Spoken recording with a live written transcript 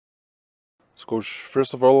So, Coach,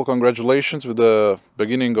 first of all, congratulations with the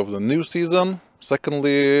beginning of the new season.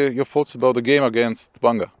 Secondly, your thoughts about the game against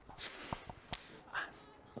Banga.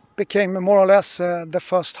 Became more or less the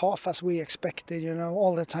first half as we expected. You know,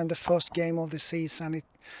 all the time the first game of the season. It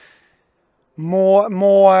more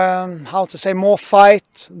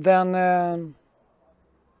fight than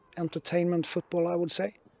entertainment football, I would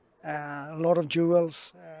say. A lot of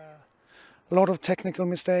duels, a lot of technical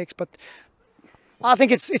mistakes, but I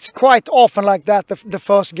think it's quite often like that. The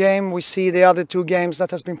first game, we see the other two games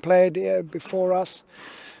that has been played before us.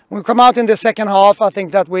 When we come out in the second half, I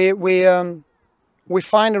think that we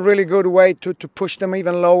find a really good way to push them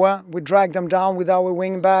even lower. We drag them down with our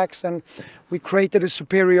wing backs, and we created a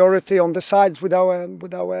superiority on the sides with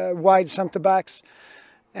our wide centre backs.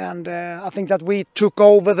 And I think that we took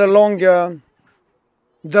over the longer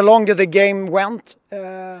the game went.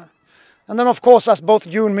 And then, of course, as both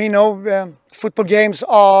you and me know, football games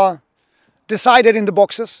are decided in the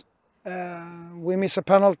boxes. We miss a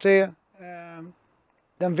penalty,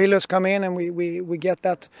 then Villas come in and we get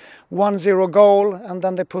that 1-0 goal, and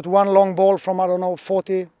then they put one long ball from, I don't know,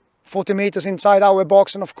 40 meters inside our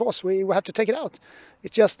box, and of course we have to take it out.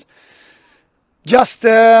 It's just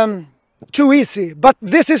too easy. But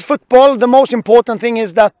this is football. The most important thing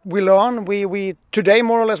is that we learn. We today,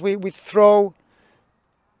 more or less, we throw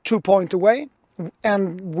 2 points away,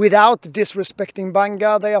 and without disrespecting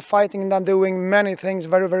Banga, they are fighting and doing many things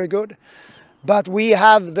very, very good. But we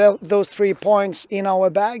have those 3 points in our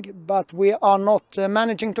bag, but we are not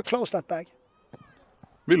managing to close that bag.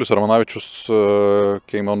 Vilius Ramanavičius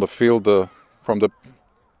came on the field from the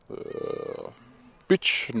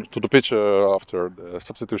pitch to the pitch after the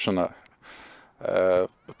substitution.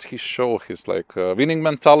 But he showed his winning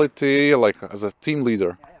mentality, as a team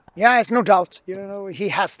leader. Yeah, it's no doubt. You know, he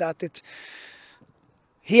has that.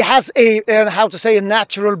 He has a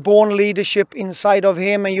natural born leadership inside of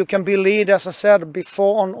him, and you can be lead, as I said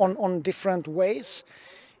before, on different ways.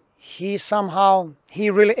 He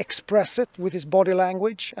really expresses it with his body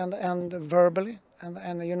language and verbally,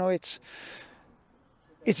 and you know, it's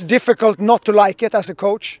difficult not to like it as a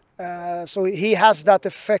coach. So he has that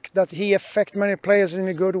effect that he affects many players in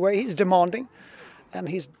a good way. He's demanding, and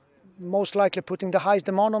he's most likely putting the highest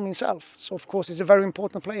demand on himself. So of course he's a very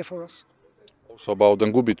important player for us. Also about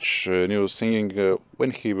Dangubic news, singing when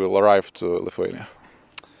he will arrive to Lithuania.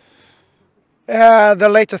 The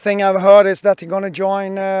latest thing I've heard is that he's going to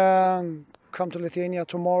join, come to Lithuania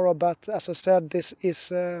tomorrow. But as I said, this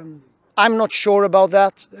is I'm not sure about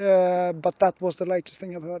that. But that was the latest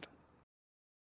thing I've heard.